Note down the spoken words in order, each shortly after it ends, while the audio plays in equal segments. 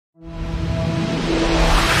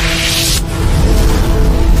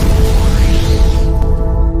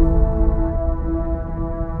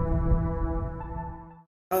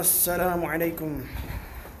Assalamu alaikum.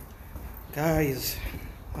 Guys,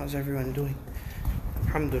 how's everyone doing?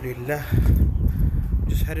 Alhamdulillah.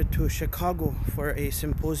 Just headed to Chicago for a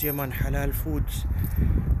symposium on halal foods.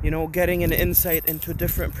 Getting an insight into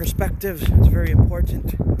different perspectives. It's very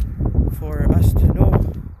important for us to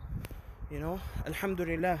know.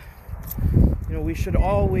 Alhamdulillah. We should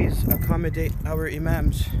always accommodate our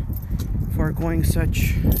imams for going to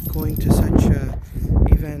such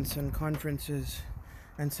events and conferences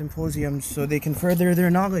and symposiums, so they can further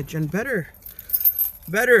their knowledge and better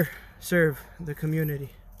serve the community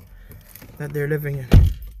that they're living in.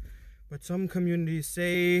 But some communities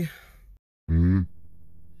say, you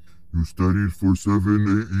studied for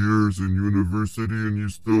 7-8 years in university and you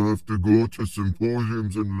still have to go to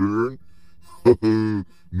symposiums and learn?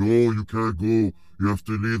 No, you can't go. You have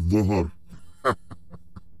to leave Dhuhr.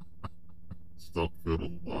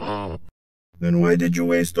 Astaghfirullah. Then why did you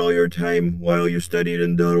waste all your time while you studied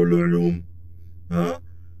in Darul Uloom? Huh?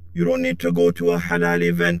 You don't need to go to a halal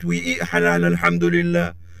event. We eat halal,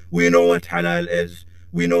 alhamdulillah. We know what halal is.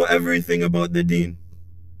 We know everything about the deen.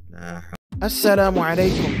 Assalamu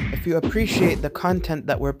alaikum. If you appreciate the content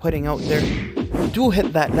that we're putting out there, do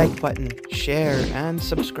hit that like button, share and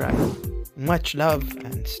subscribe. Much love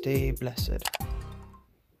and stay blessed.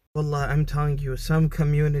 Wallah, I'm telling you, some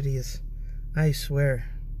communities, I swear,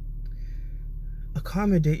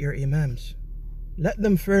 accommodate your imams. Let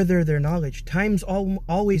them further their knowledge. Times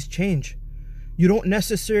always change. You don't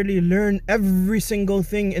necessarily learn every single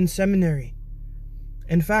thing in seminary.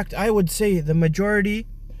 In fact, I would say the majority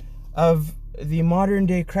of the modern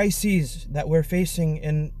day crises that we're facing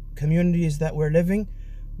in communities that we're living,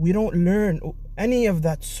 we don't learn any of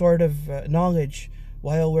that sort of knowledge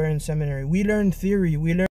while we're in seminary. We learn theory.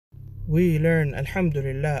 We learn,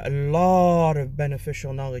 alhamdulillah, a lot of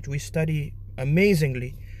beneficial knowledge. We study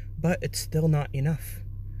amazingly, but it's still not enough.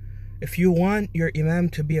 If you want your imam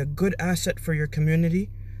to be a good asset for your community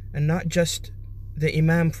and not just the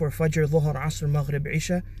imam for Fajr, Dhuhr, Asr, Maghrib,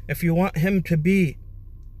 Isha, if you want him to be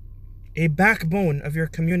a backbone of your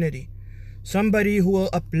community, somebody who will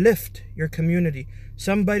uplift your community,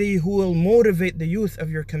 somebody who will motivate the youth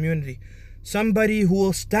of your community, somebody who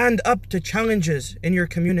will stand up to challenges in your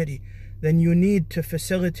community, then you need to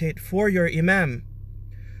facilitate for your imam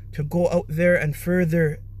to go out there and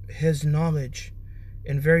further his knowledge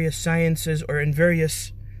in various sciences or in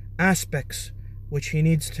various aspects which he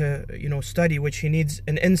needs to study, which he needs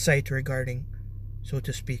an insight regarding, so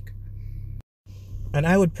to speak. And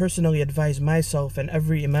I would personally advise myself and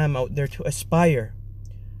every imam out there to aspire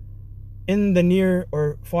in the near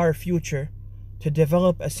or far future to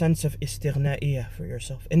develop a sense of istighna'iyah for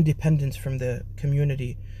yourself, independence from the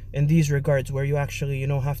community in these regards, where you actually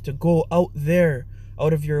have to go out there,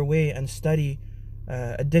 out of your way, and study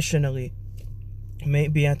additionally,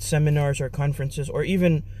 maybe at seminars or conferences, or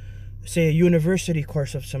even say a university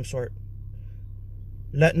course of some sort.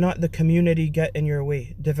 Let not the community get in your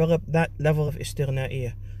way. Develop that level of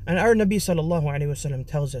istighna'iyah. And our Nabi sallallahu alayhi wasallam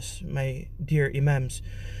tells us, my dear imams,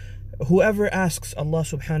 whoever asks Allah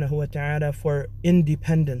subhanahu wa ta'ala for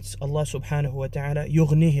independence, Allah subhanahu wa ta'ala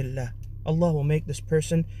yughnihillah. Allah will make this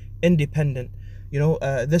person independent.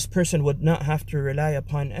 This person would not have to rely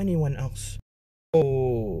upon anyone else.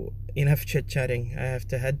 Oh, enough chit-chatting. I have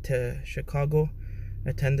to head to Chicago,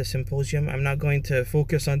 attend the symposium. I'm not going to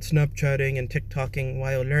focus on Snapchatting and TikToking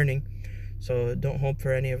while learning, so don't hope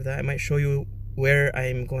for any of that. I might show you where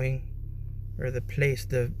I'm going, or the place,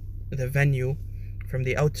 the venue from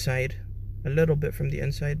the outside, a little bit from the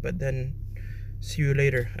inside, but then see you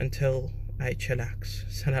later until I chillax.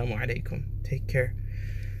 Assalamu alaikum. Take care.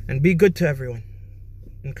 And be good to everyone,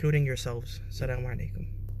 including yourselves. Assalamu alaikum.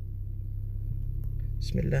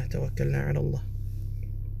 Bismillah, tawakkalna ala Allah.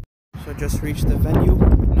 So just reached the venue.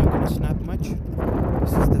 I'm not going to snap much.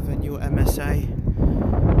 This is the venue MSI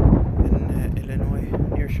in Illinois,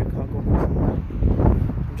 near Chicago.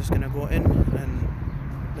 I'm just going to go in and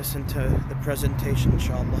listen to the presentation,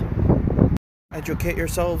 inshallah. Educate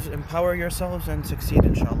yourselves, empower yourselves, and succeed,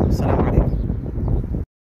 inshallah. Assalamu alaikum.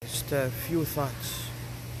 Just a few thoughts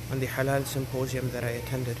on the halal symposium that I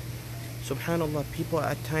attended. Subhanallah, people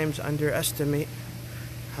at times underestimate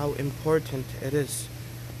how important it is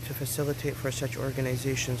to facilitate for such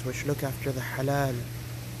organizations which look after the halal,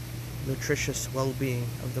 nutritious well-being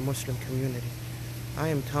of the Muslim community. I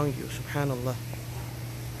am telling you, subhanallah,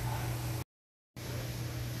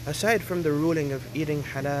 aside from the ruling of eating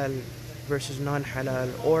halal versus non-halal,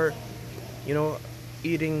 or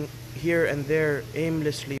eating here and there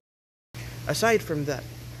aimlessly, aside from that,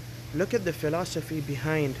 look at the philosophy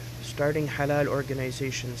behind starting halal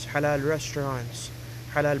organizations, halal restaurants,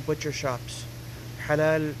 halal butcher shops,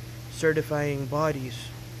 halal certifying bodies.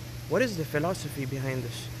 What is the philosophy behind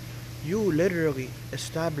this? You literally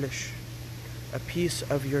establish a piece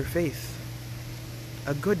of your faith,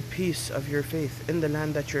 a good piece of your faith in the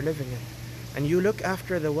land that you're living in, and you look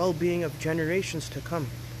after the well-being of generations to come.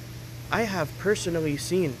 I have personally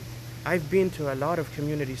seen, I've been to a lot of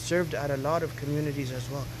communities, served at a lot of communities as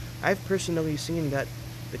well. I've personally seen that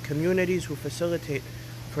the communities who facilitate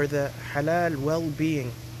for the halal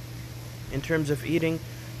well-being in terms of eating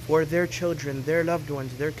for their children, their loved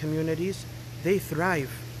ones, their communities, they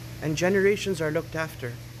thrive and generations are looked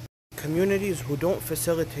after. Communities who don't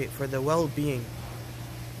facilitate for the well-being,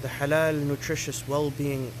 the halal nutritious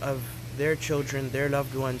well-being of their children, their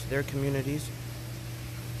loved ones, their communities,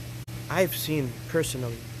 I've seen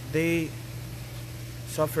personally, they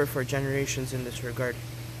suffer for generations in this regard.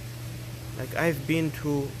 Like, I've been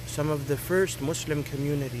to some of the first Muslim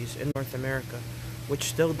communities in North America which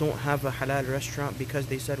still don't have a halal restaurant because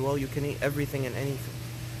they said, well, you can eat everything and anything.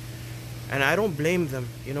 And I don't blame them,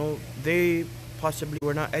 you know, they possibly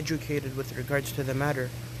were not educated with regards to the matter.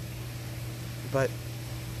 But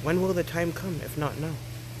when will the time come, if not now?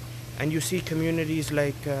 And you see communities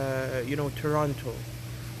like, Toronto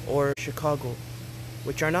or Chicago,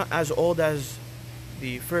 which are not as old as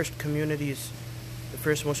the first communities, the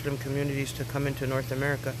first Muslim communities to come into North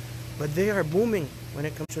America, but they are booming when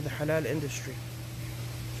it comes to the halal industry.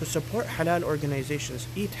 So support halal organizations,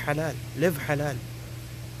 eat halal, live halal,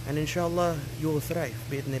 and inshallah you will thrive,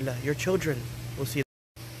 bi'idhnillah. Your children will see.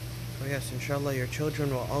 So yes, inshallah your children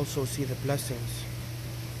will also see the blessings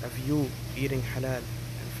of you eating halal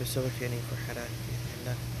and facilitating for halal,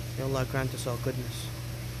 bi'idhnillah. May Allah grant us all goodness.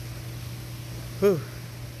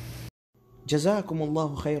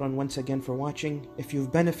 Jazakumullahu khairan once again for watching. If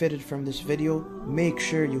you've benefited from this video, make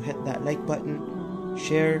sure you hit that like button,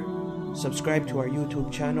 share, subscribe to our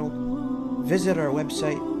YouTube channel, visit our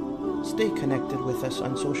website, stay connected with us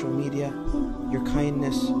on social media. Your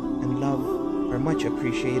kindness and love are much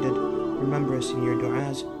appreciated. Remember us in your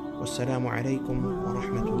du'as. Wassalamu alaikum wa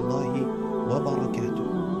rahmatullahi wa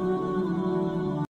barakatuh.